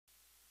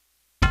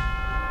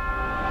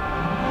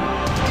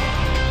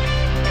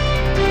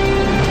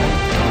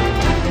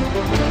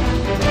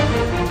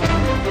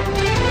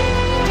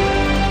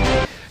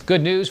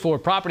Good news for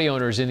property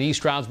owners in the East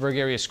Stroudsburg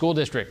Area School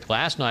District.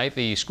 Last night,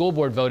 the school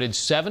board voted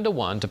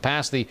 7-1 to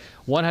pass the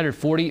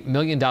 $140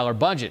 million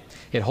budget.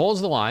 It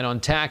holds the line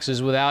on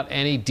taxes without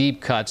any deep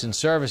cuts in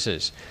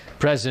services.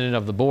 President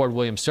of the board,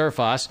 William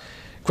Surfass,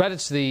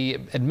 credits the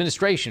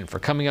administration for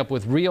coming up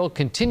with real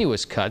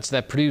continuous cuts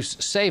that produce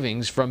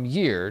savings from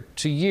year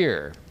to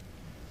year.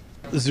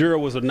 Zero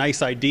was a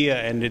nice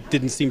idea, and it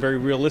didn't seem very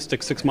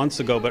realistic 6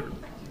 months ago, but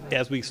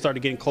as we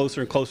started getting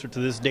closer and closer to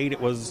this date, it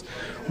was,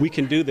 we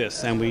can do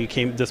this, and we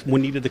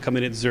needed to come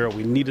in at zero.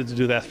 We needed to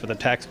do that for the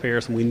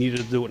taxpayers, and we needed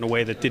to do it in a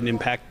way that didn't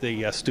impact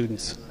the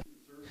students.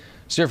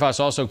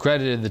 Surfass also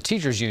credited the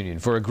teachers union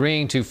for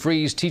agreeing to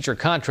freeze teacher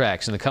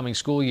contracts in the coming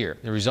school year.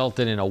 It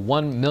resulted in a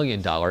 $1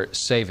 million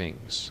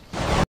savings.